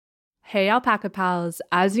Hey, Alpaca Pals.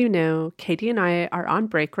 As you know, Katie and I are on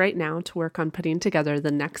break right now to work on putting together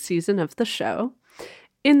the next season of the show.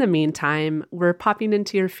 In the meantime, we're popping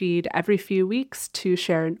into your feed every few weeks to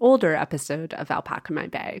share an older episode of Alpaca My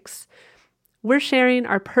Bags. We're sharing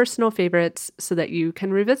our personal favorites so that you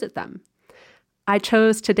can revisit them. I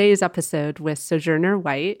chose today's episode with Sojourner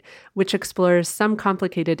White, which explores some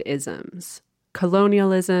complicated isms: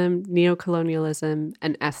 colonialism, neocolonialism,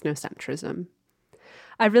 and ethnocentrism.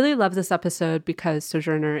 I really love this episode because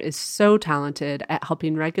Sojourner is so talented at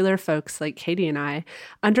helping regular folks like Katie and I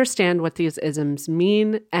understand what these isms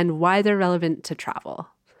mean and why they're relevant to travel.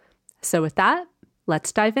 So with that,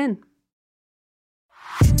 let's dive in.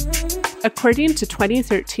 According to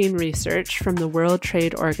 2013 research from the World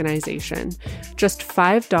Trade Organization, just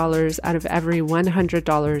 $5 out of every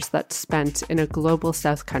 $100 that's spent in a global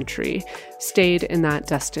South country stayed in that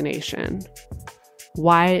destination.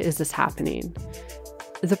 Why is this happening?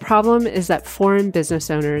 The problem is that foreign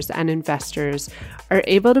business owners and investors are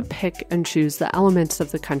able to pick and choose the elements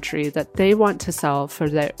of the country that they want to sell for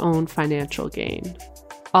their own financial gain.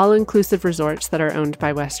 All-inclusive resorts that are owned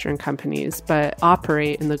by Western companies but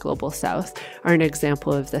operate in the global South are an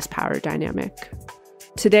example of this power dynamic.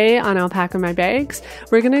 Today on Unpack My Bags,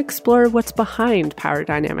 we're going to explore what's behind power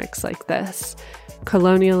dynamics like this: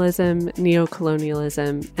 colonialism,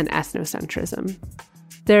 neocolonialism, and ethnocentrism.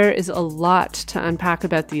 There is a lot to unpack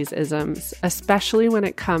about these isms, especially when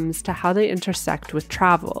it comes to how they intersect with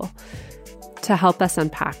travel. To help us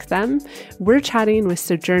unpack them, we're chatting with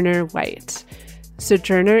Sojourner White.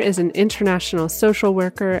 Sojourner is an international social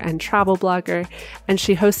worker and travel blogger, and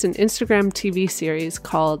she hosts an Instagram TV series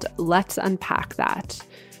called Let's Unpack That.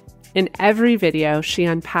 In every video, she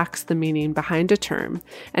unpacks the meaning behind a term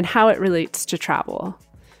and how it relates to travel.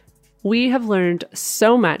 We have learned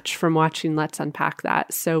so much from watching Let's Unpack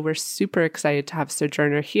That, so we're super excited to have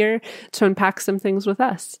Sojourner here to unpack some things with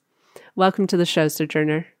us. Welcome to the show,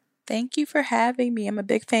 Sojourner. Thank you for having me. I'm a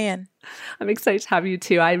big fan. I'm excited to have you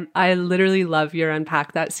too. I literally love your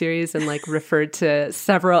Unpack That series and referred to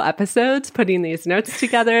several episodes putting these notes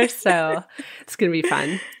together, so it's going to be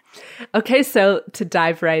fun. Okay, so to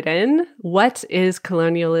dive right in, what is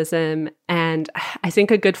colonialism? And I think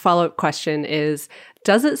a good follow-up question is,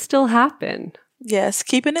 does it still happen? Yes,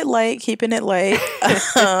 keeping it light.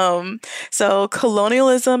 So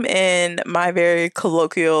colonialism, in my very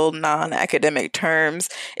colloquial, non-academic terms,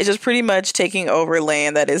 is just pretty much taking over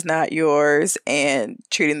land that is not yours and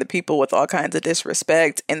treating the people with all kinds of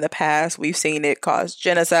disrespect. In the past, we've seen it cause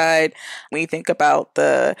genocide. When you think about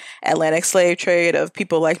the Atlantic slave trade of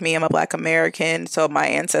people like me, I'm a Black American, so my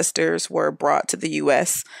ancestors were brought to the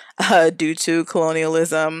U.S. Due to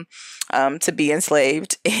colonialism. To be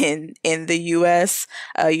enslaved in the U.S.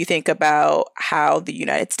 You think about how the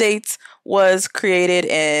United States was created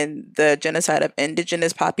and the genocide of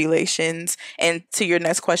indigenous populations. And to your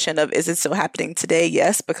next question of, is it still happening today?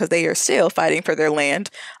 Yes, because they are still fighting for their land.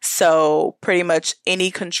 So pretty much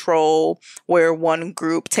any control where one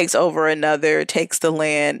group takes over another, takes the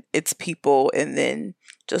land, its people, and then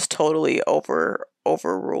just totally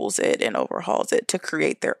overrules it and overhauls it to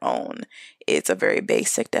create their own. It's a very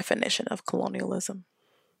basic definition of colonialism.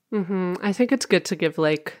 Mm-hmm. I think it's good to give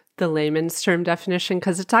the layman's term definition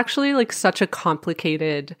because it's actually such a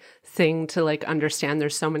complicated thing to understand.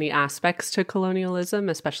 There's so many aspects to colonialism,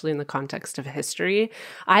 especially in the context of history.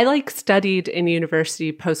 I studied in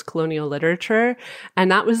university post-colonial literature,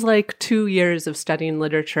 and that was 2 years of studying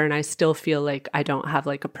literature, and I still feel I don't have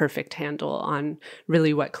a perfect handle on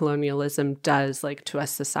really what colonialism does to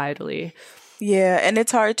us societally. Yeah, and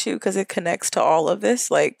it's hard too because it connects to all of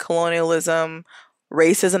this, colonialism.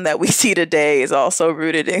 Racism that we see today is also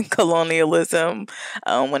rooted in colonialism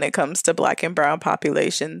when it comes to Black and brown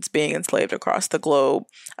populations being enslaved across the globe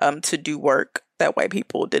to do work that white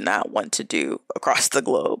people did not want to do across the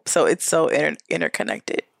globe. So it's so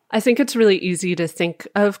interconnected. I think it's really easy to think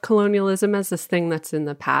of colonialism as this thing that's in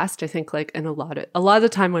the past. I think in a lot of the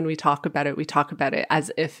time when we talk about it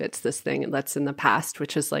as if it's this thing that's in the past,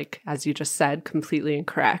 which is as you just said, completely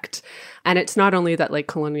incorrect. And it's not only that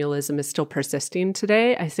colonialism is still persisting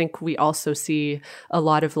today. I think we also see a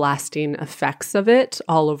lot of lasting effects of it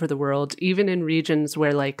all over the world, even in regions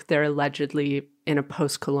where they're allegedly in a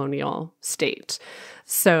post-colonial state.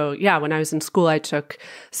 So yeah, when I was in school, I took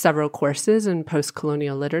several courses in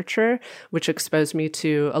post-colonial literature, which exposed me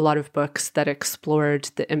to a lot of books that explored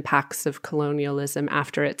the impacts of colonialism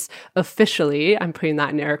after it's officially, I'm putting that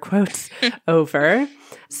in air quotes, over.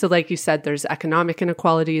 So like you said, there's economic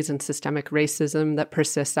inequalities and systemic racism that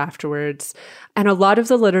persists afterwards. And a lot of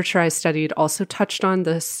the literature I studied also touched on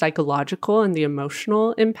the psychological and the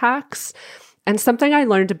emotional impacts. And something I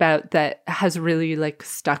learned about that has really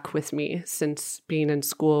stuck with me since being in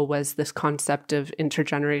school was this concept of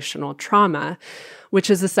intergenerational trauma,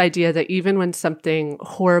 which is this idea that even when something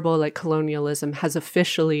horrible like colonialism has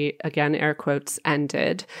officially, again, air quotes,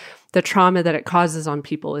 ended, the trauma that it causes on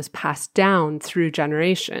people is passed down through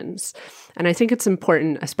generations. And I think it's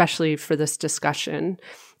important, especially for this discussion,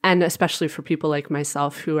 and especially for people like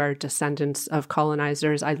myself who are descendants of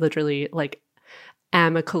colonizers. I literally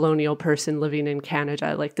am a colonial person living in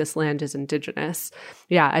Canada. This land is Indigenous.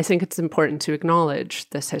 Yeah, I think it's important to acknowledge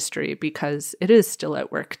this history because it is still at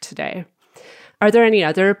work today. Are there any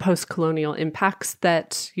other post-colonial impacts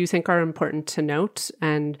that you think are important to note,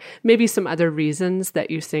 and maybe some other reasons that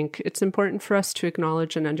you think it's important for us to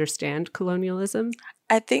acknowledge and understand colonialism?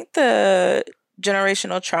 I think the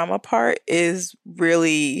generational trauma part is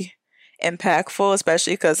really impactful,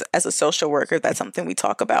 especially because as a social worker, that's something we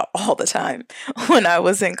talk about all the time. When I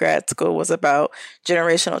was in grad school, was about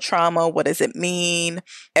generational trauma. What does it mean?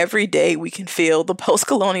 Every day we can feel the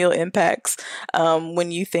post-colonial impacts.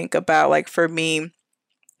 When you think about, for me,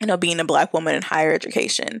 being a Black woman in higher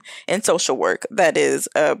education and social work, that is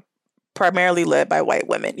primarily led by white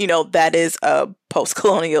women. That is a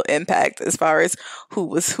post-colonial impact as far as who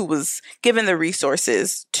was given the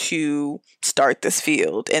resources to start this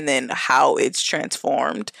field, and then how it's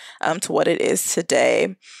transformed to what it is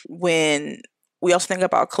today. When we also think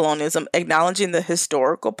about colonialism, acknowledging the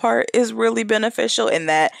historical part is really beneficial in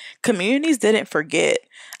that communities didn't forget.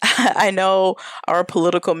 I know our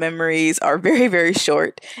political memories are very, very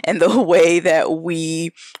short, and the way that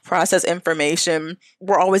we process information,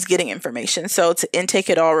 we're always getting information. So to intake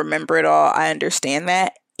it all, remember it all, I understand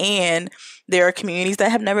that. And there are communities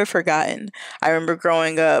that have never forgotten. I remember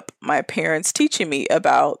growing up, my parents teaching me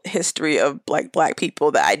about history of Black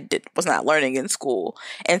people that I was not learning in school.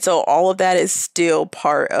 And so all of that is still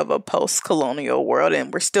part of a post-colonial world,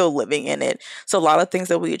 and we're still living in it. So a lot of things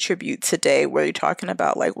that we attribute today, where you're talking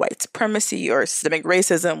about white supremacy or systemic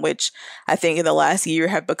racism, which I think in the last year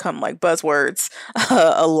have become buzzwords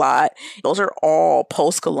a lot. Those are all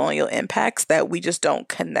post-colonial impacts that we just don't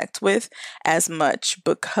connect with as much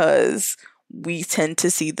because we tend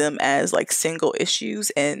to see them as single issues,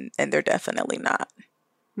 and they're definitely not.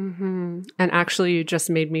 Mm-hmm. And actually, you just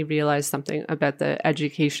made me realize something about the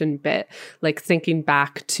education bit. Thinking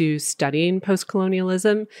back to studying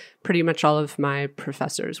post-colonialism, pretty much all of my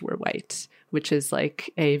professors were white, which is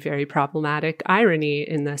a very problematic irony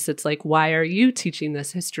in this. It's why are you teaching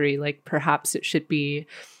this history? Perhaps it should be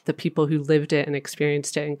the people who lived it and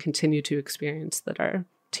experienced it and continue to experience that are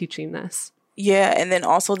teaching this. Yeah, and then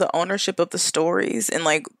also the ownership of the stories and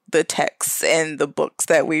the texts and the books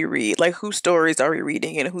that we read. Whose stories are we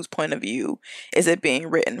reading and whose point of view is it being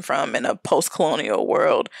written from in a post-colonial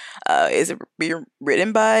world? Is it being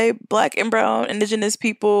written by Black and brown Indigenous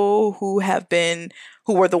people who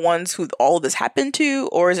were the ones who all of this happened to,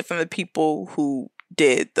 or is it from the people who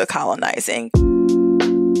did the colonizing?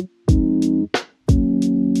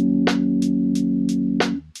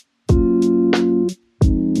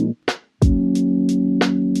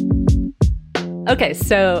 Okay,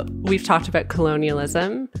 so we've talked about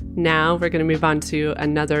colonialism. Now we're going to move on to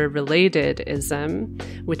another related ism,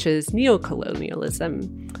 which is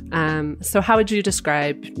neocolonialism. So how would you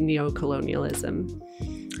describe neocolonialism?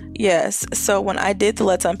 Yes. So when I did the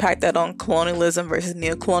Let's Unpack That on colonialism versus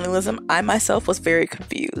neocolonialism, I myself was very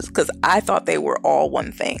confused because I thought they were all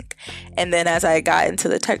one thing. And then as I got into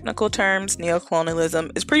the technical terms,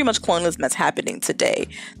 neocolonialism is pretty much colonialism that's happening today.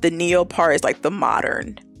 The neo part is the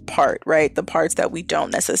modern part, right? The parts that we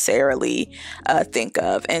don't necessarily think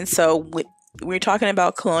of. And so when you're talking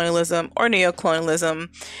about colonialism or neocolonialism,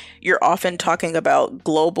 you're often talking about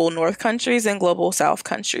global North countries and global South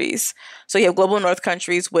countries. So you have global North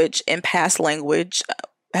countries, which in past language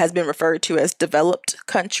has been referred to as developed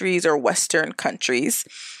countries or Western countries.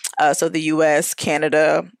 So the US,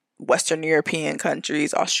 Canada, Western European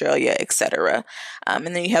countries, Australia, etc. And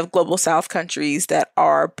then you have global South countries that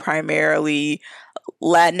are primarily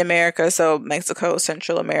Latin America, so Mexico,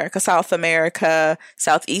 Central America, South America,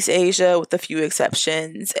 Southeast Asia with a few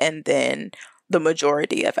exceptions, and then the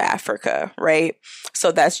majority of Africa, right?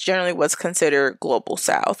 So that's generally what's considered global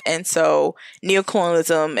South. And so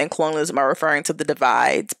neocolonialism and colonialism are referring to the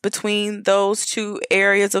divides between those two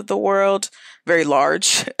areas of the world, very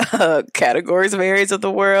large categories of areas of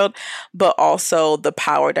the world, but also the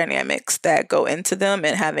power dynamics that go into them,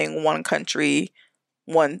 and having one country,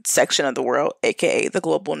 one section of the world, aka the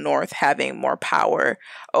global North, having more power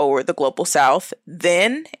over the global South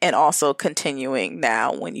then, and also continuing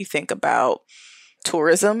now when you think about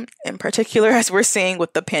tourism in particular, as we're seeing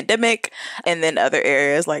with the pandemic, and then other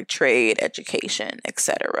areas like trade, education,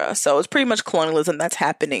 etc. So it's pretty much colonialism that's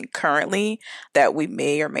happening currently that we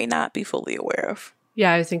may or may not be fully aware of.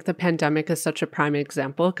 Yeah, I think the pandemic is such a prime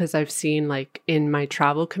example because I've seen like in my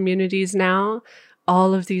travel communities now,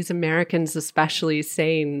 all of these Americans especially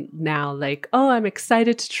saying now like, oh, I'm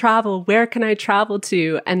excited to travel. Where can I travel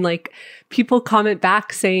to? And like people comment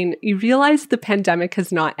back saying, you realize the pandemic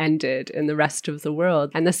has not ended in the rest of the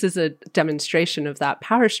world. And this is a demonstration of that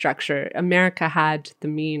power structure. America had the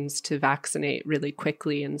means to vaccinate really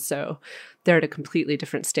quickly. And so they're at a completely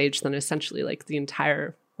different stage than essentially like the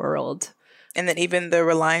entire world. And then even the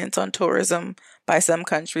reliance on tourism by some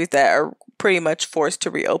countries that are pretty much forced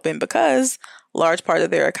to reopen because large part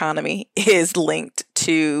of their economy is linked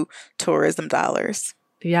to tourism dollars.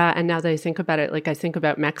 Yeah. And now that I think about it, like I think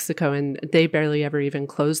about Mexico and they barely ever even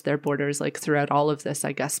closed their borders like throughout all of this,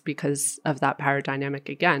 I guess, because of that power dynamic.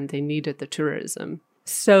 Again, they needed the tourism.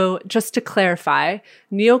 So just to clarify,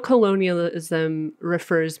 neocolonialism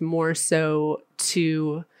refers more so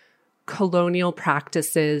to colonial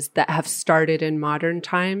practices that have started in modern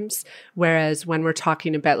times. Whereas when we're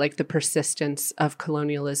talking about like the persistence of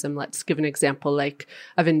colonialism, let's give an example like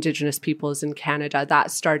of Indigenous peoples in Canada,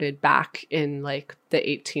 that started back in like the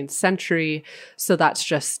 18th century. So that's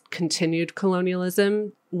just continued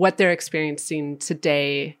colonialism. What they're experiencing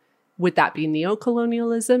today, would that be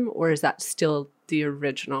neocolonialism or is that still the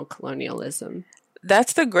original colonialism?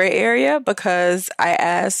 That's the gray area because I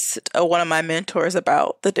asked one of my mentors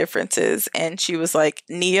about the differences and she was like,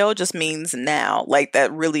 neo just means now. Like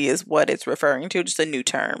that really is what it's referring to, just a new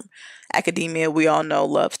term. Academia, we all know,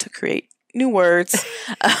 loves to create new words.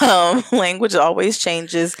 Language always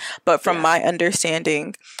changes. But from my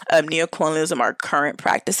understanding, neocolonialism are current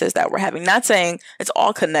practices that we're having. Not saying it's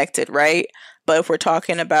all connected, right? But if we're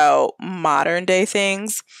talking about modern day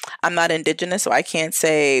things, I'm not Indigenous, so I can't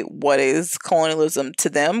say what is colonialism to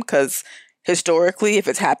them because historically, if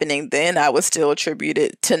it's happening then, I would still attribute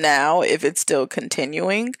it to now if it's still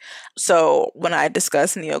continuing. So when I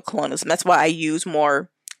discuss neocolonialism, that's why I use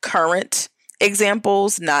more current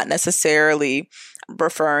examples, not necessarily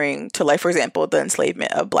referring to, like, for example, the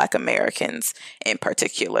enslavement of Black Americans in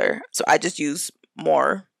particular. So I just use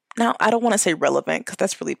more. Now, I don't want to say relevant because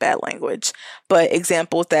that's really bad language, but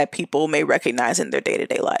examples that people may recognize in their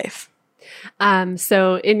day-to-day life.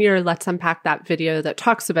 So in your Let's Unpack That video that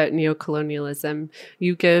talks about neocolonialism,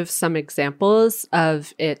 you give some examples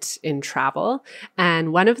of it in travel.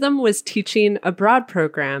 And one of them was teaching abroad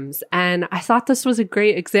programs. And I thought this was a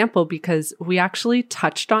great example because we actually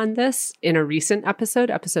touched on this in a recent episode,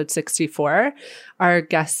 episode 64. Our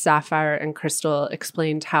guests Sapphire and Crystal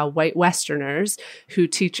explained how white Westerners who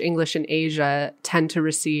teach English in Asia tend to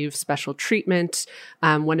receive special treatment.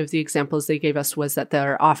 One of the examples they gave us was that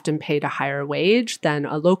they're often paid a higher wage than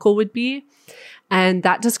a local would be. And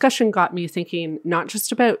that discussion got me thinking not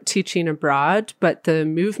just about teaching abroad, but the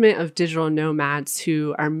movement of digital nomads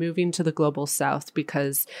who are moving to the global south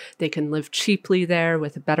because they can live cheaply there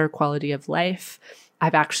with a better quality of life.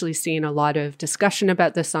 I've actually seen a lot of discussion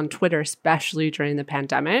about this on Twitter, especially during the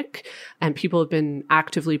pandemic, and people have been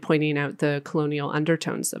actively pointing out the colonial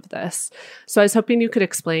undertones of this. So I was hoping you could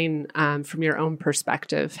explain from your own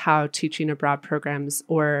perspective how teaching abroad programs,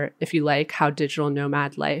 or if you like, how digital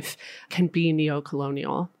nomad life can be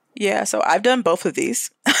neo-colonial. Yeah, so I've done both of these.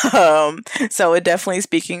 So it definitely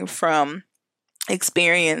speaking from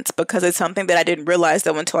experience because it's something that I didn't realize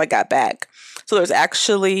though until I got back. So there's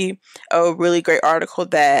actually a really great article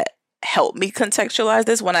that helped me contextualize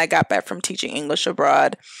this when I got back from teaching English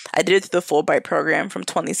abroad. I did it through the Fulbright program from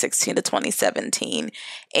 2016 to 2017.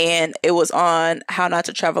 And it was on How Not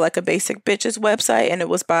to Travel Like a Basic Bitch's website. And it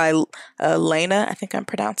was by Lena. I think I'm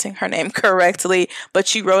pronouncing her name correctly. But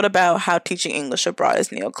she wrote about how teaching English abroad is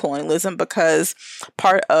neocolonialism because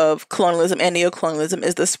part of colonialism and neocolonialism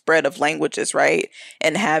is the spread of languages, right?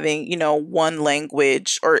 And having, one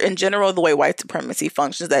language, or in general, the way white supremacy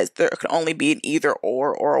functions, that there can only be an either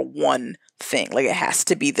or a one thing. Like it has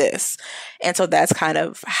to be this. And so that's kind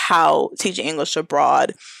of how teaching English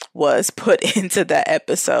abroad was put into that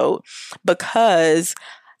episode because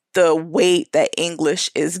the weight that English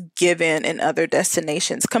is given in other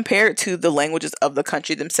destinations compared to the languages of the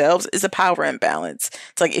country themselves is a power imbalance.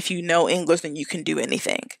 It's like if you know English, then you can do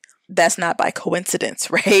anything. That's not by coincidence,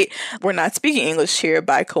 right? We're not speaking English here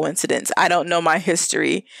by coincidence. I don't know my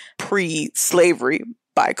history pre-slavery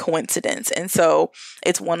by coincidence. And so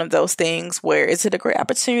it's one of those things where, is it a great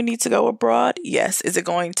opportunity to go abroad? Yes. Is it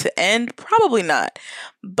going to end? Probably not.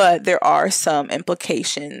 But there are some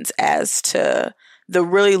implications as to the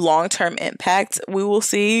really long-term impact we will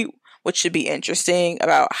see which should be interesting,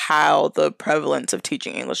 about how the prevalence of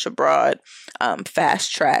teaching English abroad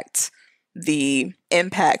fast-tracked the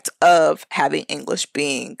impact of having English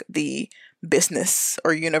being the business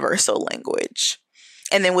or universal language.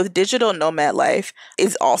 And then with digital nomad life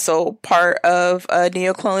is also part of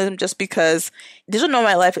neocolonialism, just because digital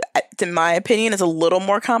nomad life, in my opinion, is a little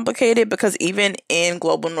more complicated, because even in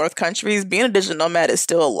global north countries, being a digital nomad is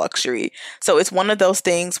still a luxury. So it's one of those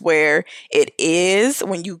things where it is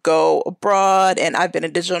when you go abroad, and I've been a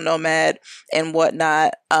digital nomad and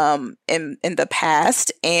whatnot in the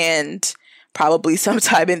past and probably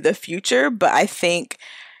sometime in the future. But I think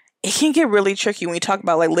it can get really tricky when you talk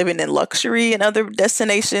about like living in luxury in other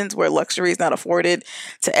destinations where luxury is not afforded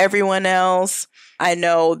to everyone else. I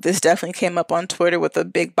know this definitely came up on Twitter with a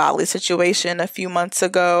big Bali situation a few months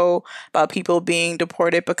ago about people being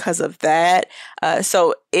deported because of that.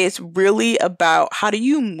 So it's really about how do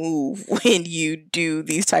you move when you do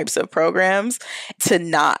these types of programs to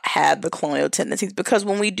not have the colonial tendencies? Because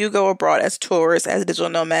when we do go abroad as tourists, as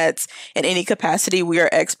digital nomads in any capacity, we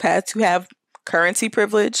are expats who have currency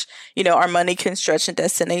privilege. Our money can stretch in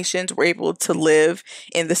destinations. We're able to live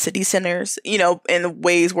in the city centers, in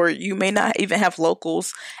ways where you may not even have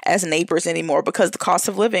locals as neighbors anymore, because the cost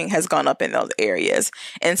of living has gone up in those areas.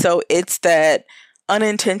 And so it's that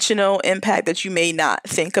unintentional impact that you may not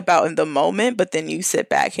think about in the moment, but then you sit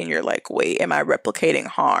back and you're like, wait, am I replicating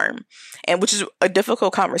harm? And which is a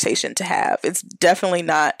difficult conversation to have. It's definitely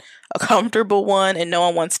not a comfortable one, and no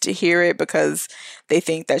one wants to hear it because they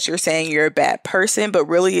think that you're saying you're a bad person, but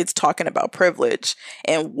really it's talking about privilege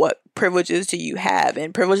and what privileges do you have.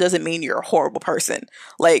 And privilege doesn't mean you're a horrible person.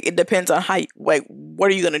 Like, it depends on how, like, what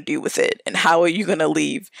are you going to do with it and how are you going to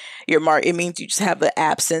leave your mark? It means you just have the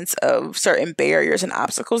absence of certain barriers and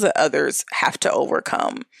obstacles that others have to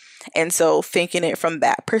overcome. And so thinking it from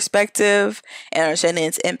that perspective and understanding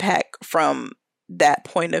its impact from that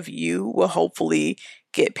point of view will hopefully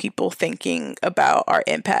get people thinking about our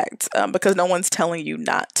impact, because no one's telling you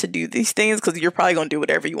not to do these things, because you're probably going to do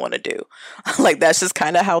whatever you want to do. Like, that's just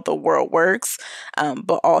kind of how the world works.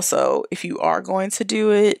 But also, if you are going to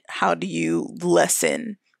do it, how do you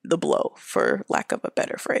lessen the blow, for lack of a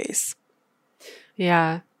better phrase?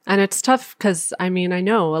 Yeah. And it's tough because, I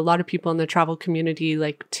know a lot of people in the travel community,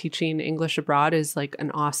 like, teaching English abroad is like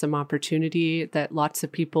an awesome opportunity that lots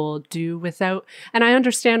of people do without. And I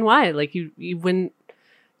understand why. Like, you wouldn't,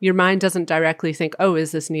 your mind doesn't directly think, oh,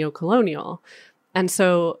 is this neo-colonial? And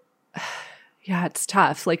so, yeah, it's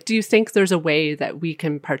tough. Like, do you think there's a way that we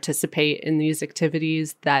can participate in these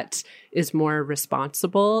activities that is more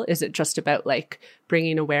responsible? Is it just about like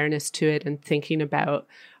bringing awareness to it and thinking about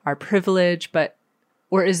our privilege,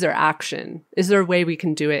 or is there action? Is there a way we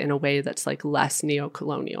can do it in a way that's like less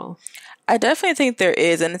neo-colonial? I definitely think there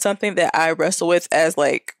is. And it's something that I wrestle with as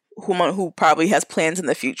like who probably has plans in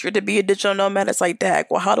the future to be a digital nomad. It's like, dag,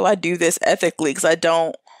 well, how do I do this ethically? Because I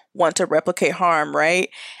don't want to replicate harm, right?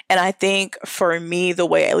 And I think for me, the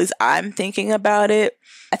way at least I'm thinking about it,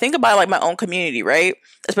 I think about like my own community, right?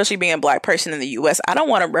 Especially being a Black person in the US, I don't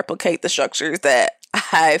want to replicate the structures that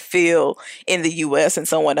I feel in the US and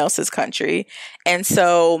someone else's country. And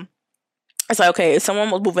so it's like, okay, if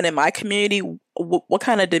someone was moving in my community, what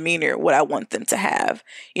kind of demeanor would I want them to have?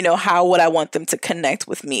 How would I want them to connect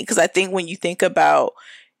with me? Because I think when you think about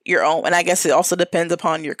your own, and I guess it also depends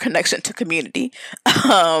upon your connection to community,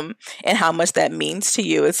 and how much that means to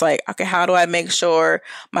you. It's like, okay, how do I make sure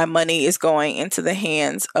my money is going into the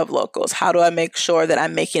hands of locals? How do I make sure that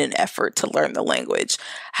I'm making an effort to learn the language?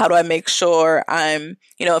 How do I make sure I'm,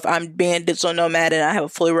 if I'm being digital nomad and I have a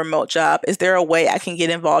fully remote job, is there a way I can get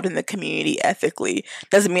involved in the community ethically?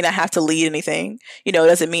 Doesn't mean I have to lead anything.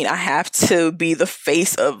 Doesn't mean I have to be the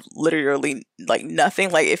face of literally like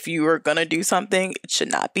nothing. Like, if you are going to do something, it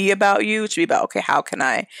should not be about you. It should be about, okay, how can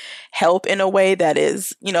I help in a way that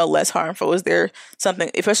is, less harmful? Is there something,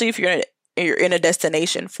 especially if you're in a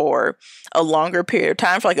destination for a longer period of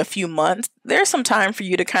time, for like a few months, there's some time for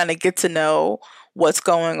you to kind of get to know what's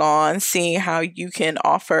going on, seeing how you can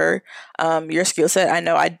offer your skill set. I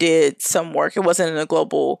know I did some work. It wasn't in a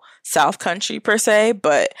global South country per se,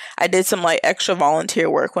 but I did some like extra volunteer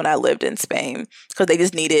work when I lived in Spain, because they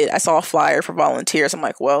just needed, I saw a flyer for volunteers. I'm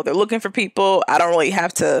like, well, they're looking for people. I don't really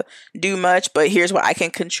have to do much, but here's what I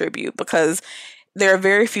can contribute, because there are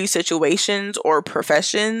very few situations or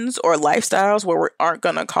professions or lifestyles where we aren't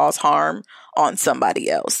going to cause harm on somebody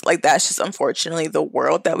else. Like, that's just unfortunately the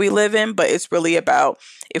world that we live in. But it's really about,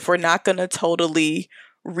 if we're not going to totally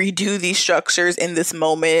redo these structures in this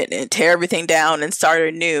moment and tear everything down and start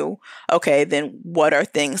anew, okay, then what are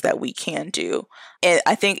things that we can do? And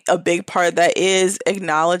I think a big part of that is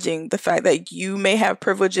acknowledging the fact that you may have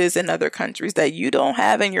privileges in other countries that you don't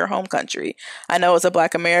have in your home country. I know as a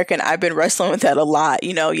Black American, I've been wrestling with that a lot.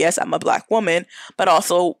 You know, yes, I'm a Black woman, but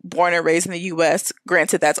also born and raised in the U.S.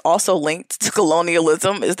 Granted, that's also linked to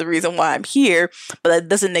colonialism is the reason why I'm here, but that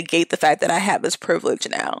doesn't negate the fact that I have this privilege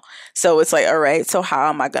now. So it's like, all right, so how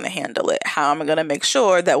am I going to handle it? How am I going to make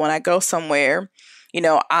sure that when I go somewhere, you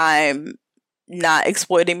know, I'm not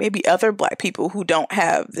exploiting maybe other Black people who don't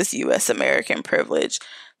have this U.S. American privilege?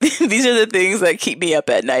 These are the things that keep me up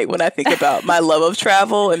at night when I think about my love of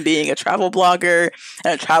travel and being a travel blogger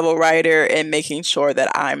and a travel writer and making sure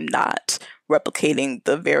that I'm not replicating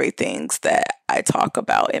the very things that I talk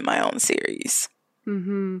about in my own series.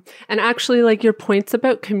 Mm-hmm. And actually, like your points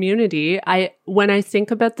about community, when I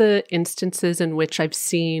think about the instances in which I've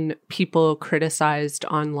seen people criticized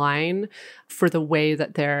online for the way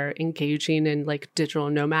that they're engaging in like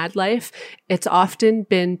digital nomad life, it's often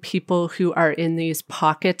been people who are in these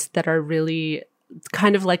pockets that are really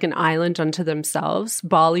kind of like an island unto themselves.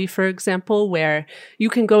 Bali, for example, where you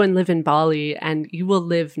can go and live in Bali and you will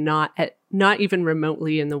live not even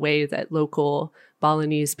remotely in the way that local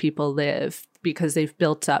Balinese people live, because they've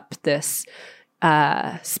built up this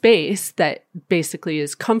space that basically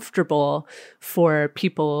is comfortable for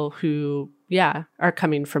people who, are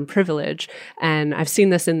coming from privilege. And I've seen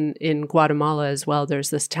this in Guatemala as well.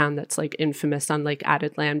 There's this town that's like infamous on like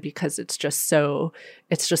added land because it's just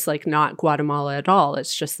like not Guatemala at all.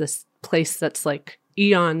 It's just this place that's like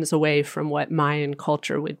eons away from what Mayan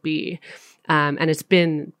culture would be. And it's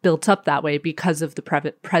been built up that way because of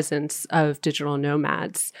the presence of digital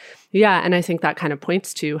nomads. Yeah, and I think that kind of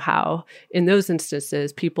points to how, in those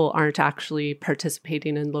instances, people aren't actually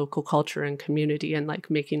participating in local culture and community and like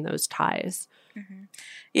making those ties. Mm-hmm.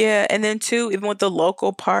 Yeah, and then too, even with the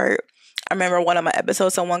local part, I remember one of my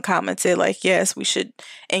episodes, someone commented like, yes, we should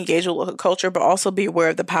engage with local culture, but also be aware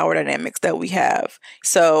of the power dynamics that we have.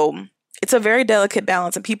 So it's a very delicate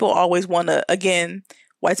balance, and people always want to, again,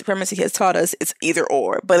 white supremacy has taught us it's either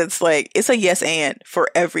or, but it's like, it's a yes and for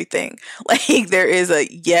everything. Like there is a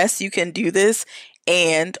yes, you can do this,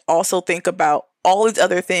 and also think about all these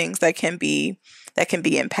other things that can be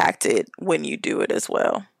impacted when you do it as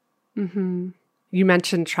well. Mm-hmm. You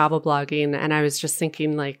mentioned travel blogging, and I was just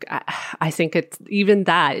thinking, like, I think it's even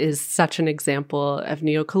that is such an example of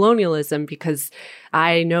neocolonialism, because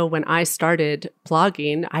I know when I started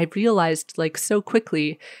blogging, I realized like so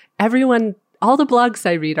quickly, all the blogs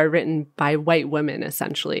I read are written by white women,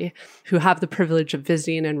 essentially, who have the privilege of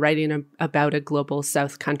visiting and writing about a global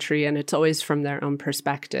South country, and it's always from their own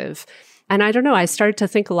perspective. And I don't know, I started to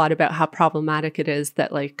think a lot about how problematic it is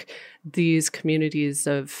that like these communities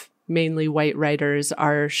of mainly white writers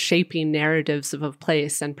are shaping narratives of a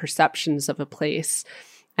place and perceptions of a place,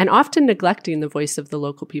 and often neglecting the voice of the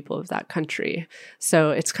local people of that country.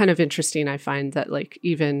 So it's kind of interesting, I find, that like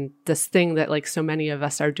even this thing that like so many of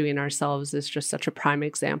us are doing ourselves is just such a prime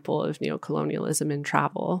example of neocolonialism in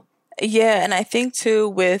travel. Yeah, and I think too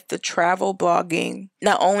with the travel blogging,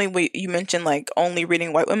 not only you mentioned like only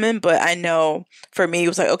reading white women, but I know for me it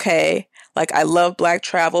was like, okay, like I love Black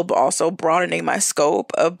travel, but also broadening my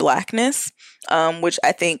scope of Blackness, which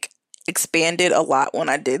I think expanded a lot when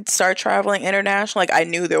I did start traveling international. Like I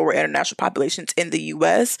knew there were international populations in the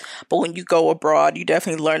US, but when you go abroad, you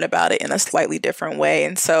definitely learn about it in a slightly different way.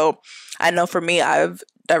 And so I know for me, I've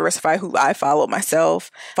diversified who I follow myself,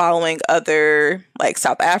 following other like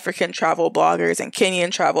South African travel bloggers and Kenyan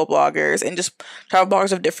travel bloggers and just travel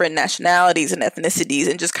bloggers of different nationalities and ethnicities,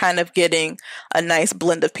 and just kind of getting a nice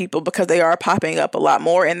blend of people because they are popping up a lot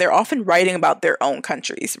more and they're often writing about their own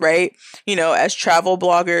countries, right? You know, as travel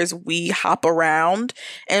bloggers, we hop around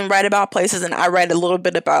and write about places, and I write a little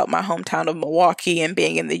bit about my hometown of Milwaukee and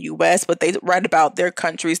being in the US, but they write about their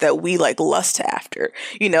countries that we like lust after.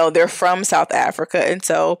 You know, they're from South Africa, and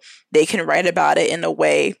so they can write about it in a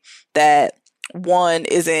way that one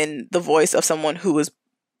is in the voice of someone who is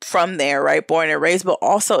from there, right, born and raised, but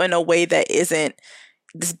also in a way that isn't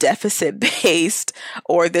this deficit based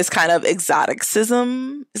or this kind of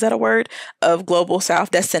exoticism, is that a word, of global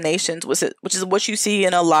South destinations, which is what you see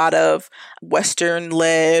in a lot of Western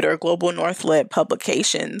led or global North led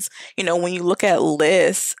publications. You know, when you look at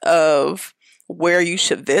lists of where you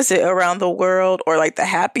should visit around the world, or like the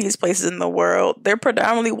happiest places in the world, they're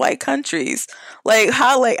predominantly white countries.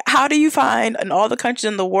 How do you find in all the countries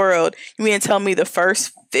in the world, you mean to tell me the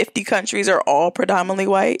first 50 countries are all predominantly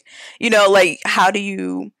white? You know, like how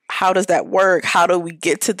does that work? How do we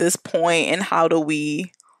get to this point, and how do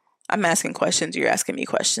we, I'm asking questions. You're asking me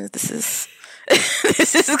questions. This is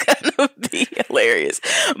this is gonna be hilarious.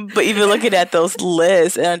 But even looking at those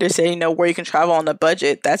lists and understanding, where you can travel on a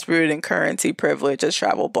budget, that's rooted in currency privilege as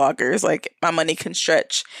travel bloggers. Like, my money can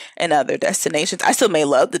stretch in other destinations. I still may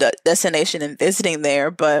love the destination and visiting there,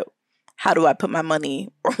 but how do I put my money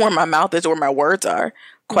where my mouth is, where my words are,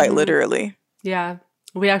 quite literally. Yeah.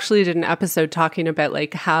 We actually did an episode talking about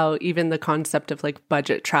like how even the concept of like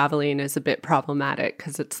budget traveling is a bit problematic,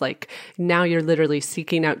 because it's like now you're literally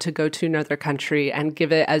seeking out to go to another country and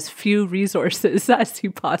give it as few resources as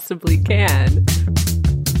you possibly can.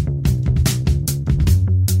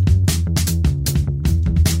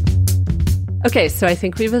 Okay, so I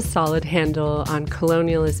think we have a solid handle on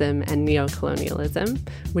colonialism and neocolonialism,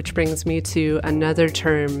 which brings me to another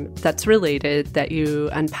term that's related that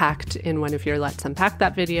you unpacked in one of your Let's Unpack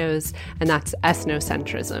That videos, and that's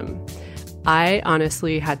ethnocentrism. I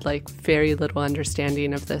honestly had like very little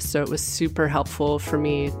understanding of this, so it was super helpful for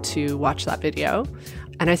me to watch that video.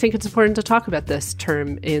 And I think it's important to talk about this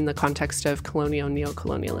term in the context of colonial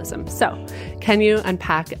neocolonialism. So, can you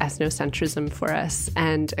unpack ethnocentrism for us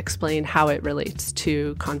and explain how it relates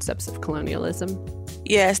to concepts of colonialism?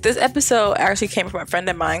 Yes, this episode actually came from a friend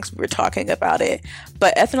of mine because we were talking about it.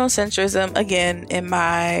 But ethnocentrism, again, in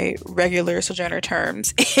my regular Sojourner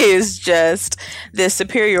terms, is just this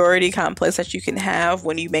superiority complex that you can have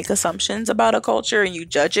when you make assumptions about a culture and you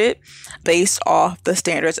judge it based off the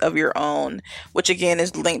standards of your own, which again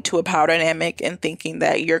is linked to a power dynamic and thinking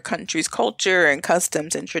that your country's culture and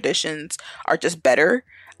customs and traditions are just better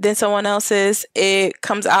than someone else's. It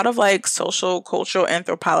comes out of like social cultural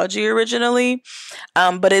anthropology originally,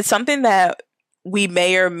 but it's something that we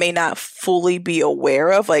may or may not fully be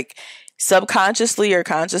aware of. Like, subconsciously or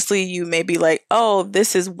consciously, you may be like, oh,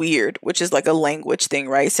 this is weird, which is like a language thing,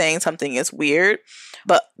 right? Saying something is weird.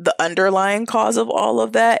 But the underlying cause of all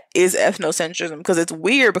of that is ethnocentrism, because it's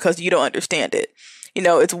weird because you don't understand it.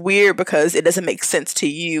 It's weird because it doesn't make sense to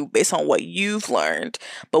you based on what you've learned.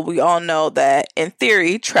 But we all know that in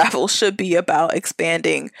theory, travel should be about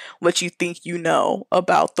expanding what you think you know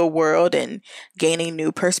about the world and gaining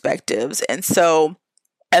new perspectives. And so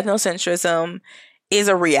ethnocentrism is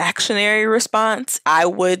a reactionary response. I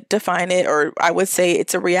would define it, or I would say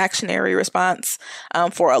it's a reactionary response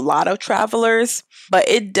for a lot of travelers. But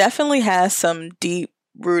it definitely has some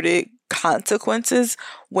deep-rooted consequences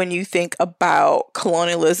when you think about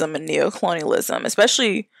colonialism and neocolonialism,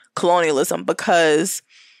 especially colonialism, because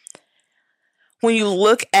when you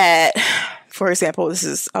look at, for example,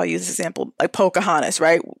 I'll use this example, like Pocahontas,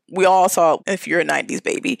 right? We all saw, if you're a 90s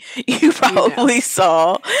baby, you probably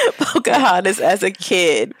saw Pocahontas as a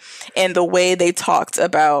kid, and the way they talked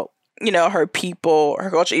about her people, her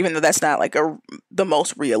culture, even though that's not like the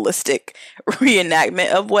most realistic reenactment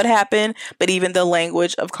of what happened, but even the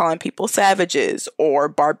language of calling people savages or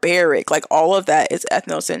barbaric, like all of that is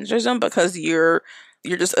ethnocentrism, because you're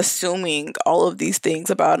just assuming all of these things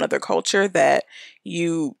about another culture that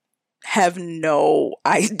you have no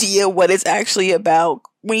idea what it's actually about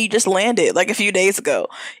when you just landed like a few days ago,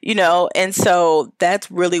 and so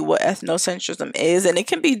that's really what ethnocentrism is. And it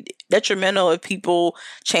can be detrimental if people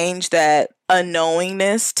change that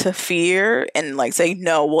unknowingness to fear and like say,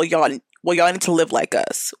 no, well, y'all need to live like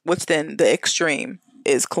us, which then the extreme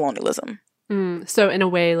is colonialism. So in a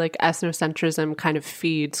way, like ethnocentrism kind of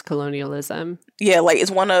feeds colonialism. Yeah, like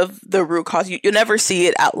it's one of the root causes. You'll never see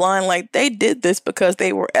it outlined like they did this because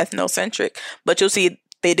they were ethnocentric, but you'll see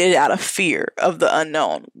they did it out of fear of the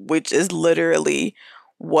unknown, which is literally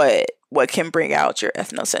what can bring out your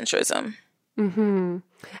ethnocentrism. Mm-hmm.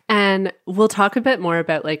 And we'll talk a bit more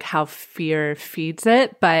about like how fear feeds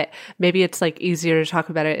it, but maybe it's like easier to talk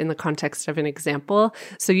about it in the context of an example.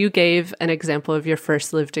 So you gave an example of your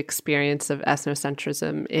first lived experience of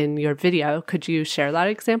ethnocentrism in your video. Could you share that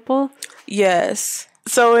example? Yes.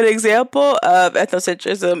 So an example of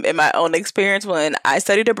ethnocentrism in my own experience, when I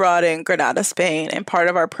studied abroad in Granada, Spain, and part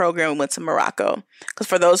of our program went to Morocco. Because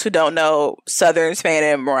for those who don't know, southern Spain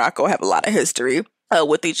and Morocco have a lot of history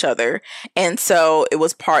with each other. And so it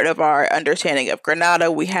was part of our understanding of Granada.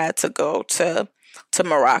 We had to go to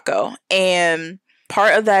Morocco. And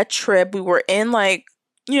part of that trip, we were in like,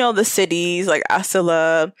 the cities like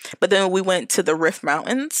Asila, but then we went to the Rift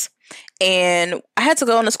Mountains and I had to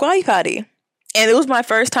go on a squatty potty. And it was my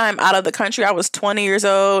first time out of the country. I was 20 years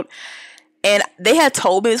old. And they had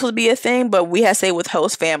told me this would be a thing, but we had stayed with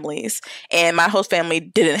host families. And my host family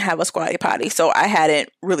didn't have a squatty potty. So I hadn't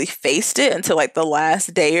really faced it until like the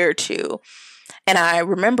last day or two. And I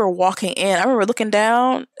remember walking in. I remember looking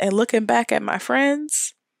down and looking back at my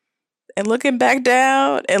friends. And looking back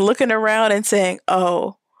down and looking around and saying,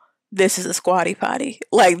 oh, this is a squatty potty.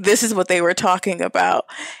 Like, this is what they were talking about.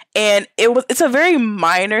 And it's a very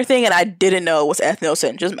minor thing, and I didn't know it was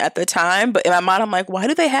ethnocentrism at the time, but in my mind, I'm like, why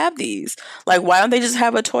do they have these? Like, why don't they just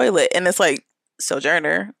have a toilet? And it's like,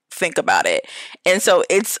 Sojourner, think about it. And so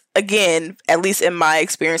it's, again, at least in my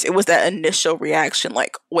experience, it was that initial reaction,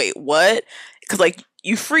 like, wait, what? Because, like,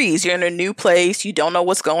 you freeze, you're in a new place, you don't know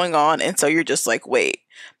what's going on, and so you're just like, wait,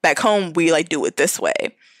 back home, we, like, do it this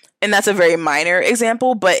way. And that's a very minor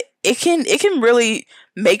example, but it can really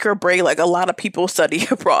make or break, like, a lot of people study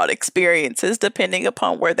abroad experiences depending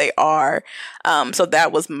upon where they are. So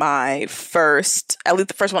that was my first, at least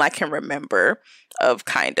the first one I can remember, of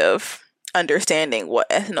kind of understanding what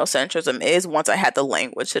ethnocentrism is once I had the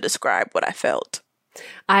language to describe what I felt.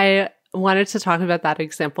 I wanted to talk about that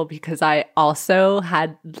example because I also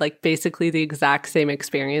had like basically the exact same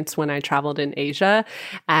experience when I traveled in Asia,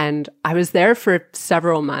 and I was there for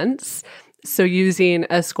several months. So using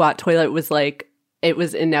a squat toilet was like, it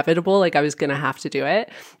was inevitable, like I was going to have to do it.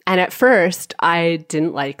 And at first I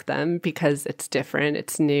didn't like them because it's different,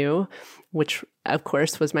 it's new, which of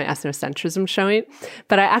course was my ethnocentrism showing.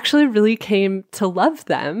 But I actually really came to love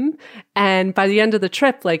them. And by the end of the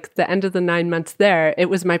trip, like the end of the 9 months there, it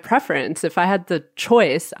was my preference. If I had the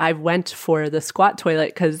choice, I went for the squat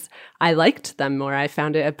toilet because I liked them more. I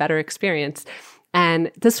found it a better experience.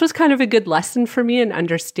 And this was kind of a good lesson for me in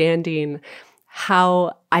understanding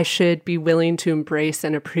how I should be willing to embrace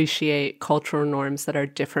and appreciate cultural norms that are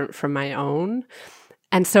different from my own.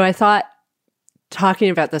 And so I thought talking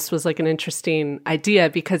about this was like an interesting idea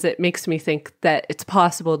because it makes me think that it's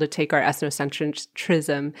possible to take our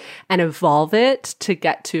ethnocentrism and evolve it to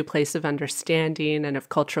get to a place of understanding and of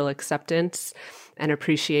cultural acceptance and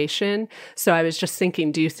appreciation. So I was just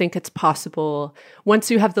thinking, do you think it's possible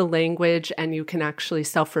once you have the language and you can actually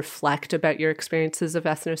self-reflect about your experiences of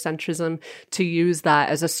ethnocentrism to use that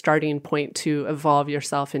as a starting point to evolve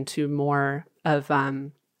yourself into more of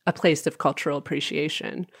a place of cultural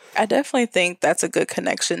appreciation? I definitely think that's a good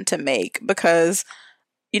connection to make because,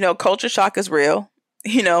 culture shock is real.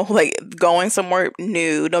 Like going somewhere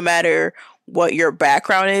new, no matter what your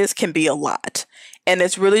background is, can be a lot. And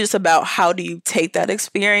it's really just about how do you take that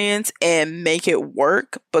experience and make it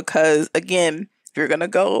work? Because again, if you're going to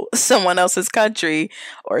go someone else's country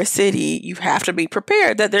or city, you have to be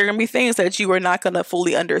prepared that there are going to be things that you are not going to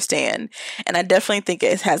fully understand. And I definitely think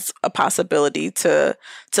it has a possibility to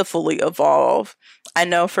fully evolve. I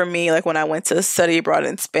know for me, like when I went to study abroad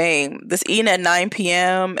in Spain, this eating at 9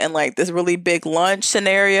 p.m. and like this really big lunch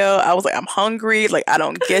scenario, I was like, I'm hungry. Like, I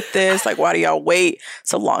don't get this. Like, why do y'all wait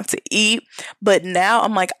so long to eat? But now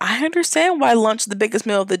I'm like, I understand why lunch is the biggest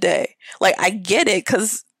meal of the day. Like, I get it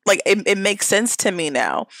because like it makes sense to me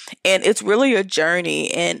now. And it's really a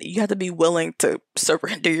journey and you have to be willing to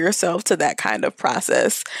surrender yourself to that kind of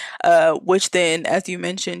process, which then, as you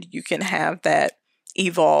mentioned, you can have that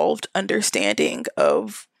evolved understanding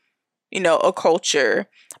of, a culture.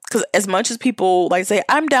 Because as much as people like say,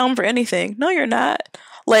 I'm down for anything. No, you're not.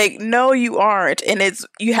 Like, no, you aren't. And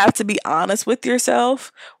you have to be honest with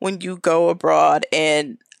yourself when you go abroad.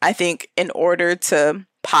 And I think in order to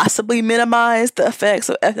possibly minimize the effects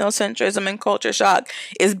of ethnocentrism and culture shock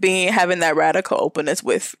is having that radical openness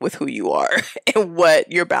with who you are and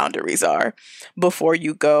what your boundaries are before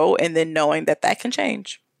you go, and then knowing that can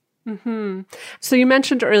change. Mm-hmm. So you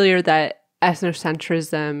mentioned earlier that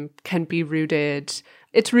ethnocentrism can be rooted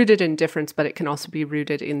in difference, but it can also be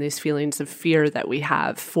rooted in these feelings of fear that we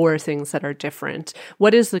have for things that are different.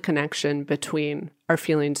 What is the connection between our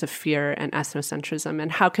feelings of fear and ethnocentrism,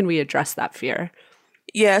 and how can we address that fear?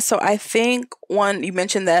 Yeah, so I think one, you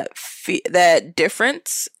mentioned that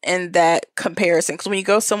difference and that comparison. Because when you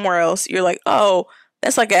go somewhere else, you're like, oh,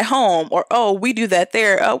 that's like at home, or oh, we do that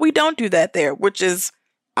there. Oh, we don't do that there, which is,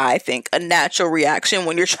 I think, a natural reaction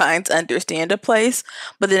when you're trying to understand a place.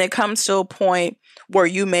 But then it comes to a point where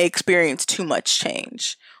you may experience too much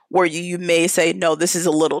change, where you may say, no, this is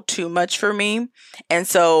a little too much for me. And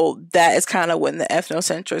so that is kind of when the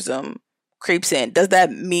ethnocentrism creeps in. Does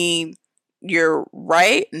that mean you're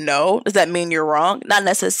right? No. Does that mean you're wrong? Not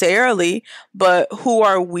necessarily, but who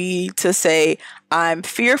are we to say, I'm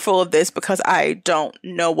fearful of this because I don't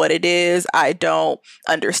know what it is. I don't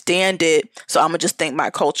understand it. So I'm going to just think my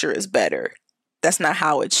culture is better. That's not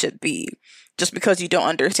how it should be. Just because you don't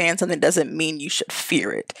understand something doesn't mean you should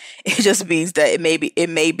fear it. It just means that it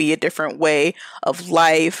may be a different way of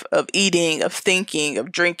life, of eating, of thinking,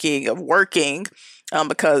 of drinking, of working,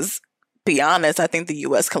 because be honest, I think the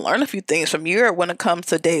U.S. can learn a few things from Europe when it comes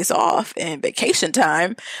to days off and vacation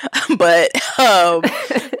time. But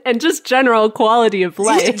And just general quality of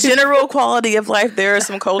life. General quality of life. There are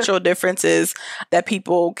some cultural differences that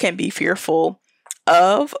people can be fearful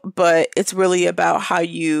of, but it's really about how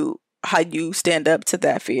you stand up to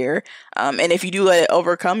that fear. And if you do let it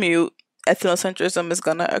overcome you, ethnocentrism is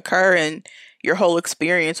going to occur, and your whole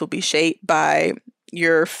experience will be shaped by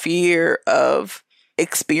your fear of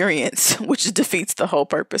experience, which defeats the whole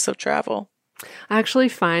purpose of travel. I actually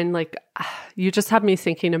find you just have me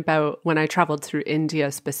thinking about when I traveled through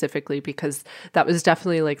India specifically, because that was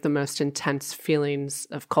definitely the most intense feelings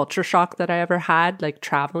of culture shock that I ever had,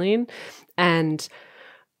 traveling. And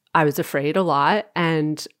I was afraid a lot.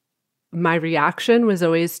 And my reaction was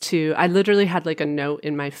always I literally had a note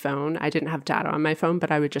in my phone. I didn't have data on my phone,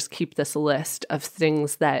 but I would just keep this list of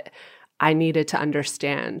things that I needed to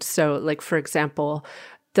understand. So for example,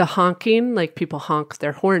 the honking, people honk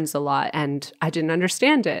their horns a lot, and I didn't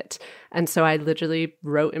understand it. And so I literally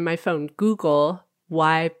wrote in my phone, Google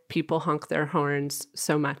why people honk their horns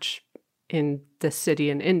so much in this city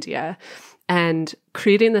in India. And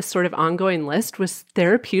creating this sort of ongoing list was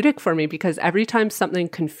therapeutic for me, because every time something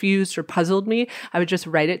confused or puzzled me, I would just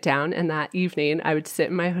write it down. And that evening, I would sit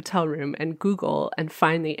in my hotel room and Google and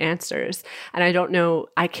find the answers. And I don't know,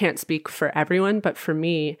 I can't speak for everyone, but for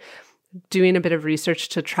me, doing a bit of research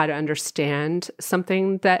to try to understand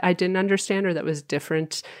something that I didn't understand or that was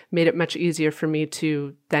different made it much easier for me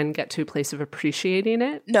to then get to a place of appreciating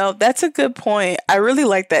it. No, that's a good point. I really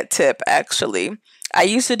like that tip, actually. I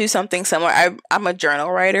used to do something similar. I'm a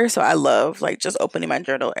journal writer, so I love just opening my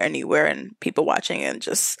journal anywhere and people watching and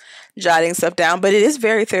just jotting stuff down. But it is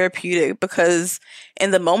very therapeutic, because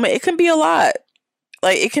in the moment, it can be a lot.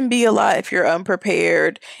 It can be a lot if you're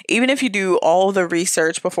unprepared. Even if you do all the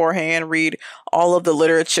research beforehand, read all of the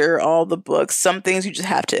literature, all the books, some things you just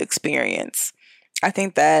have to experience. I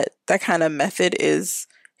think that kind of method is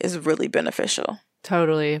really beneficial.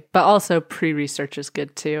 Totally. But also pre-research is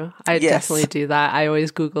good too. I definitely do that. I always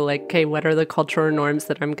Google okay, what are the cultural norms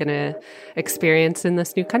that I'm going to experience in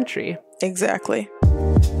this new country? Exactly.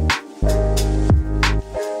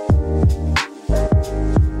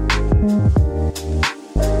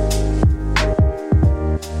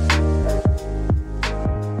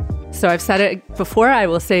 So I've said it before, I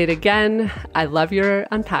will say it again. I love your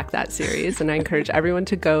Unpack That series, and I encourage everyone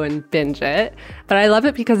to go and binge it. But I love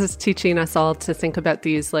it because it's teaching us all to think about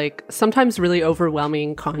these sometimes really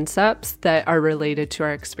overwhelming concepts that are related to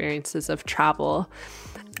our experiences of travel.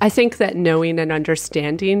 I think that knowing and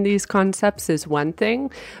understanding these concepts is one thing,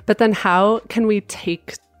 but then how can we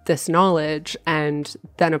take this knowledge and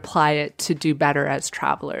then apply it to do better as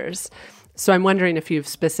travelers? So I'm wondering if you have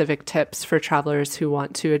specific tips for travelers who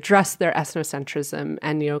want to address their ethnocentrism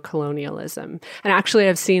and neocolonialism. And actually,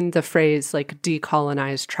 I've seen the phrase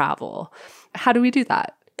decolonize travel. How do we do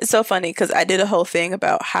that? It's so funny because I did a whole thing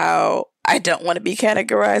about how I don't want to be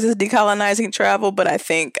categorized as decolonizing travel, but I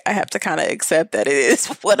think I have to kind of accept that it is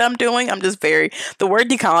what I'm doing. The word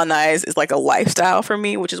decolonize is a lifestyle for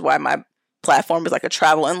me, which is why my platform is a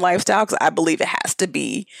travel and lifestyle, because I believe it has to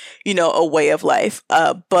be, a way of life.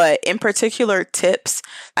 But in particular tips,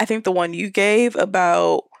 I think the one you gave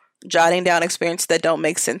about jotting down experiences that don't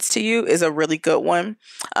make sense to you is a really good one.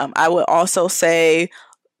 I would also say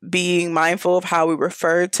being mindful of how we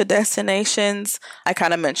refer to destinations. I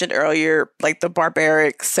kind of mentioned earlier, the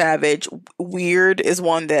barbaric, savage, weird is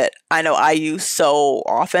one that I know I use so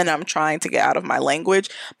often. I'm trying to get out of my language,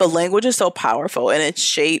 but language is so powerful and it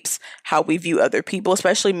shapes how we view other people,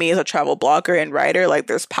 especially me as a travel blogger and writer.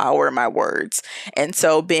 There's power in my words. And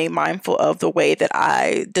so being mindful of the way that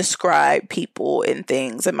I describe people and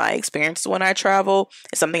things and my experiences when I travel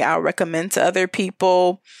is something I would recommend to other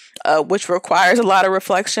people. Which requires a lot of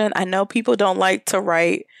reflection. I know people don't like to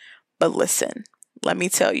write, but listen, let me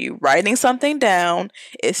tell you, writing something down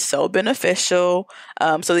is so beneficial.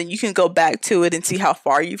 So then you can go back to it and see how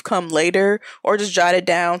far you've come later, or just jot it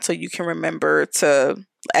down so you can remember to,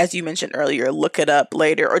 as you mentioned earlier, look it up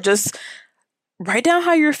later, or just write down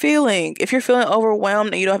how you're feeling. If you're feeling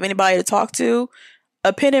overwhelmed and you don't have anybody to talk to,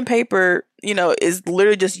 a pen and paper, is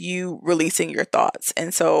literally just you releasing your thoughts.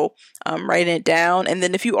 And so writing it down. And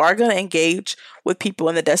then if you are going to engage with people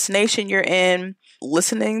in the destination you're in,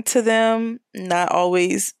 listening to them, not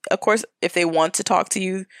always, of course, if they want to talk to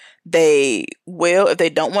you, they will. If they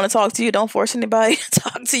don't want to talk to you, don't force anybody to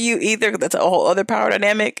talk to you either, because that's a whole other power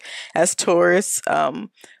dynamic as tourists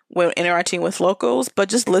when interacting with locals. But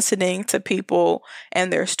just listening to people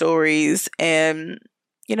and their stories and,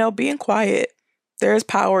 being quiet. There is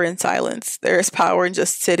power in silence. There is power in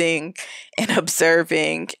just sitting and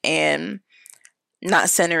observing and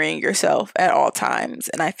not centering yourself at all times.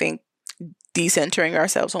 And I think decentering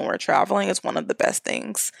ourselves when we're traveling is one of the best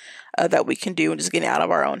things that we can do, and just getting out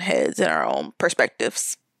of our own heads and our own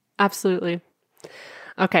perspectives. Absolutely.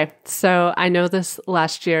 Okay, so I know this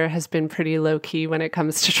last year has been pretty low-key when it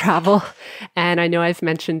comes to travel, and I know I've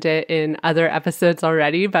mentioned it in other episodes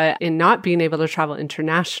already, but in not being able to travel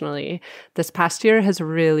internationally, this past year has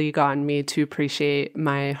really gotten me to appreciate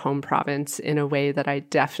my home province in a way that I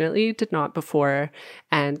definitely did not before,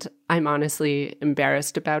 and I'm honestly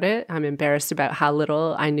embarrassed about it. I'm embarrassed about how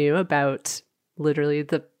little I knew about literally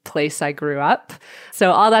the place I grew up.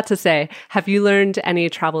 So all that to say, have you learned any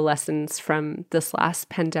travel lessons from this last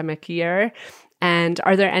pandemic year? And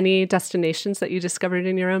are there any destinations that you discovered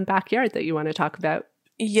in your own backyard that you want to talk about?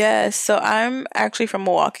 Yes, so I'm actually from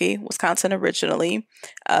Milwaukee, Wisconsin originally,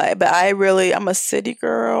 but I'm a city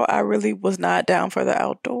girl. I really was not down for the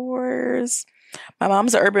outdoors. My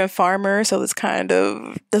mom's an urban farmer, so this kind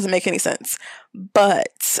of doesn't make any sense.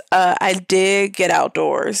 But I did get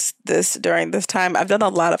outdoors during this time. I've done a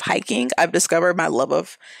lot of hiking. I've discovered my love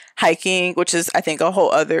of hiking, which is, I think, a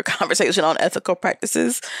whole other conversation on ethical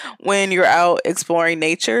practices when you're out exploring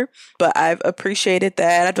nature. But I've appreciated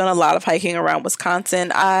that. I've done a lot of hiking around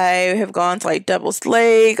Wisconsin. I have gone to like Devil's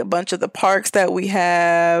Lake, a bunch of the parks that we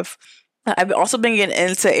have. I've also been getting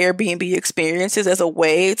into Airbnb experiences as a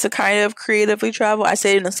way to kind of creatively travel. I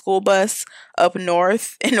stayed in a school bus up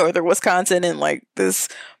north in northern Wisconsin, and like this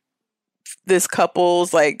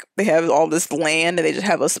couple's, like, they have all this land and they just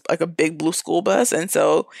have a big blue school bus, and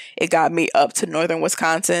so it got me up to northern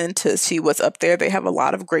Wisconsin to see what's up there. They have a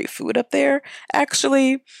lot of great food up there,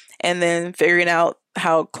 actually, and then figuring out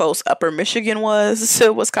how close upper Michigan was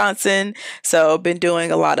to Wisconsin. So I've been doing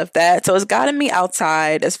a lot of that. So it's gotten me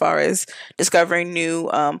outside as far as discovering new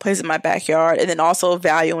places in my backyard, and then also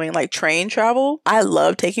valuing like train travel. I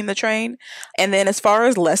love taking the train. And then as far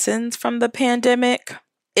as lessons from the pandemic,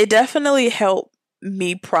 it definitely helped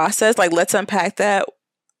me process, like, let's unpack that.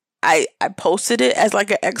 I posted it as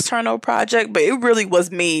like an external project, but it really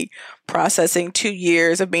was me processing 2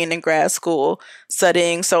 years of being in grad school,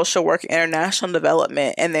 studying social work, international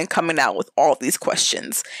development, and then coming out with all these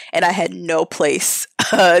questions. And I had no place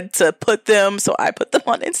to put them, so I put them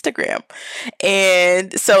on Instagram.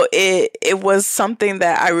 And so it was something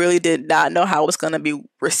that I really did not know how it was going to be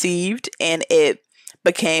received, and it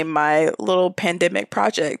became my little pandemic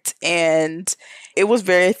project. And it was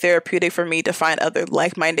very therapeutic for me to find other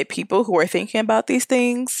like-minded people who are thinking about these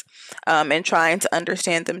things, and trying to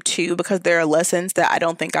understand them too, because there are lessons that I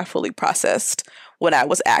don't think I fully processed when I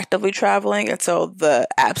was actively traveling. And so the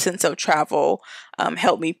absence of travel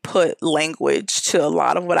helped me put language to a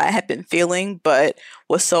lot of what I had been feeling, but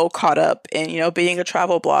was so caught up in, being a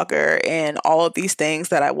travel blogger and all of these things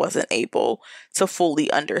that I wasn't able to fully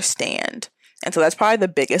understand. And so that's probably the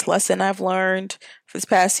biggest lesson I've learned this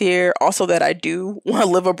past year. Also, that I do want to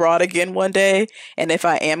live abroad again one day. And if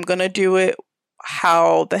I am going to do it,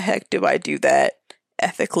 how the heck do I do that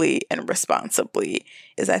ethically and responsibly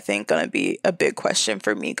is, I think, going to be a big question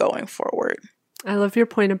for me going forward. I love your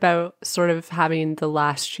point about sort of having the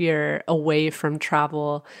last year away from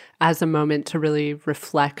travel as a moment to really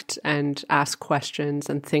reflect and ask questions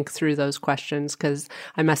and think through those questions. Because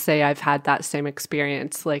I must say I've had that same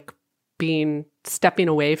experience, like stepping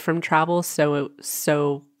away from travel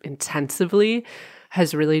so intensively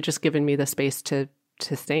has really just given me the space to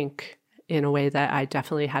think in a way that I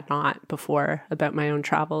definitely had not before about my own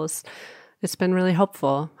travels. It's been really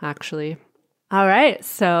helpful, actually. All right,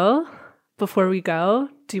 so before we go,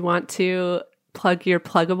 do you want to plug your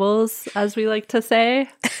pluggables, as we like to say?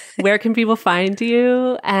 Where can people find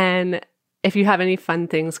you? And if you have any fun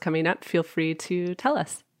things coming up, feel free to tell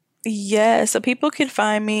us. Yeah, so people can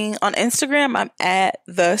find me on Instagram. I'm at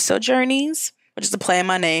the Sojourneys, which is a play on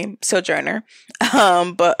my name, Sojourner.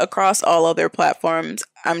 But across all other platforms,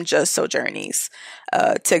 I'm just Sojourneys.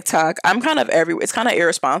 TikTok, I'm kind of everywhere. It's kind of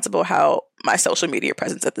irresponsible how my social media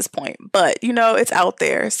presence at this point, but it's out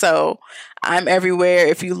there. So I'm everywhere.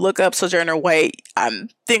 If you look up Sojourner White, I'm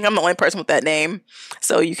the only person with that name.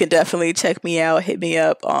 So you can definitely check me out, hit me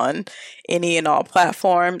up on any and all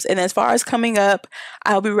platforms. And as far as coming up,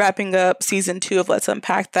 I'll be wrapping up season 2 of Let's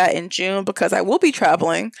Unpack That in June, because I will be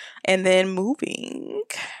traveling and then moving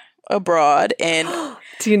abroad. And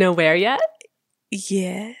do you know where yet?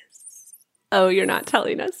 Yes. Oh, you're not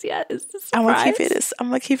telling us yet. Is this a surprise? I'm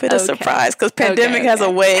gonna keep it a surprise, because pandemic has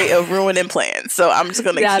a way of ruining plans. So I'm just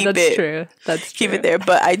gonna keep it there.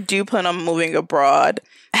 But I do plan on moving abroad,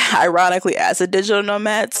 ironically, as a digital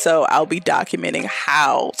nomad. So I'll be documenting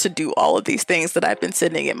how to do all of these things that I've been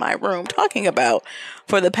sitting in my room talking about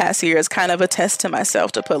for the past year, as kind of a test to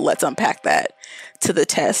myself to put Let's Unpack That to the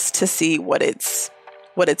test, to see what it's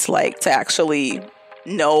what it's like to actually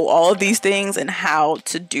know all of these things and how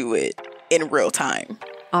to do it in real time.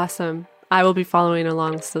 Awesome. I will be following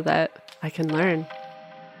along so that I can learn.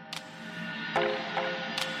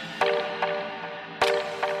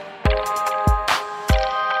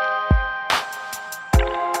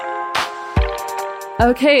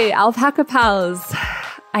 Okay, Alpaca Pals.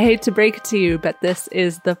 I hate to break it to you, but this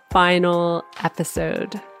is the final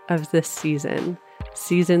episode of this season,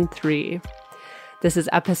 season 3. This is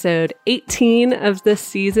episode 18 of this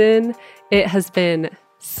season. It has been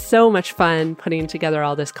so much fun putting together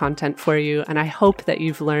all this content for you, and I hope that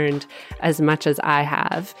you've learned as much as I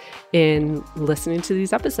have in listening to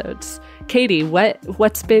these episodes. Katie,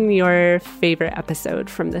 what's been your favorite episode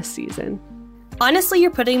from this season? Honestly, you're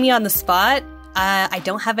putting me on the spot. I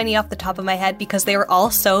don't have any off the top of my head because they were all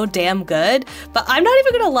so damn good. But I'm not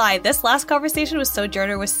even going to lie. This last conversation with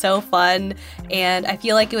Sojourner was so fun. And I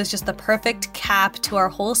feel like it was just the perfect cap to our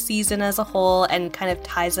whole season as a whole and kind of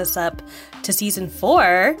ties us up to season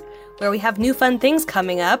 4, where we have new fun things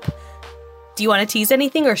coming up. Do you want to tease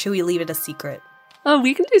anything or should we leave it a secret? Oh,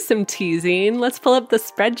 we can do some teasing. Let's pull up the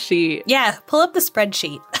spreadsheet. Yeah, pull up the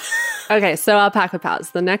spreadsheet. Okay, so Alpaca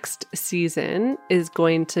Pals, the next season is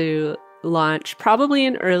going to launch probably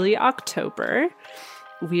in early October.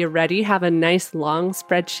 We already have a nice long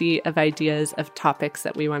spreadsheet of ideas of topics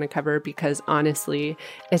that we want to cover because honestly,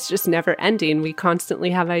 it's just never ending. We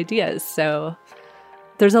constantly have ideas. So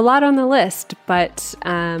there's a lot on the list, but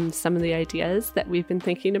some of the ideas that we've been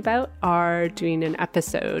thinking about are doing an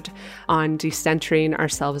episode on decentering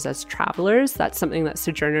ourselves as travelers. That's something that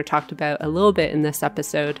Sojourner talked about a little bit in this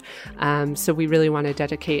episode. So we really want to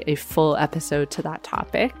dedicate a full episode to that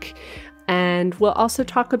topic. And we'll also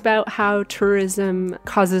talk about how tourism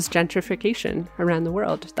causes gentrification around the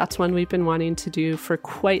world. That's one we've been wanting to do for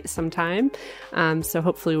quite some time. So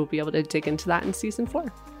hopefully we'll be able to dig into that in season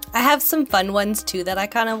 4. I have some fun ones too that I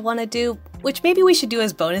kind of want to do, which maybe we should do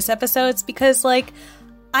as bonus episodes because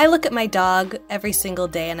I look at my dog every single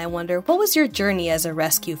day and I wonder, what was your journey as a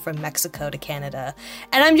rescue from Mexico to Canada?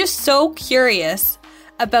 And I'm just so curious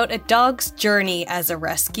about a dog's journey as a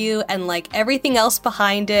rescue and everything else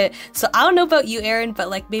behind it. So I don't know about you, Erin,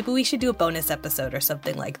 but maybe we should do a bonus episode or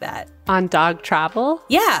something like that. On dog travel?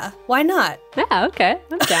 Yeah, why not? Yeah, okay.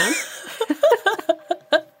 I'm down.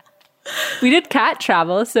 We did cat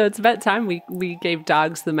travel, so it's about time we gave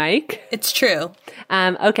dogs the mic. It's true.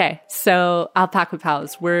 Okay, so Alpaca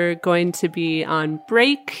Pals, we're going to be on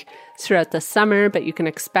break throughout the summer, but you can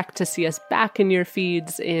expect to see us back in your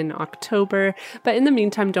feeds in October. But in the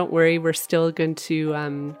meantime, don't worry, we're still going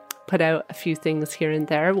to put out a few things here and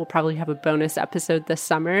there. We'll probably have a bonus episode this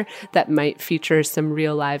summer that might feature some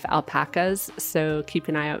real live alpacas, so keep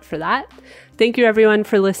an eye out for that. Thank you everyone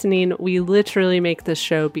for listening. We literally make this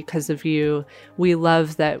show because of you. We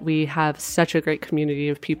love that we have such a great community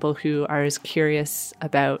of people who are as curious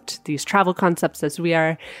about these travel concepts as we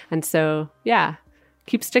are. And so, yeah,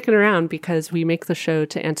 keep sticking around because we make the show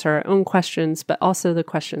to answer our own questions, but also the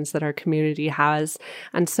questions that our community has.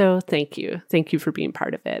 And so thank you. Thank you for being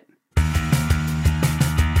part of it.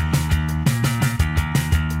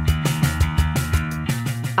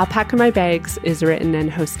 Alpaca My Bags is written and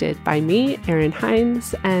hosted by me, Erin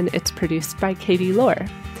Hines, and it's produced by Katie Lohr.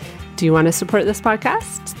 Do you want to support this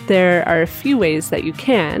podcast? There are a few ways that you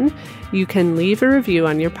can. You can leave a review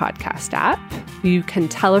on your podcast app. You can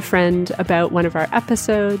tell a friend about one of our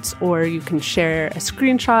episodes, or you can share a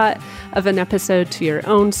screenshot of an episode to your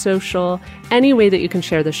own social. Any way that you can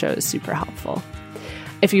share the show is super helpful.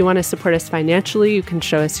 If you want to support us financially, you can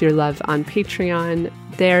show us your love on Patreon.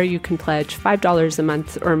 There you can pledge $5 a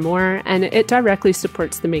month or more, and it directly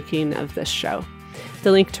supports the making of this show.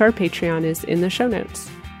 The link to our Patreon is in the show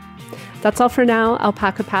notes. That's all for now,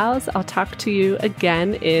 Alpaca Pals. I'll talk to you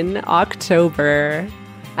again in October.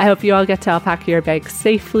 I hope you all get to alpaca your bags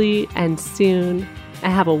safely and soon,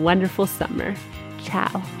 and have a wonderful summer.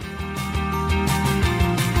 Ciao.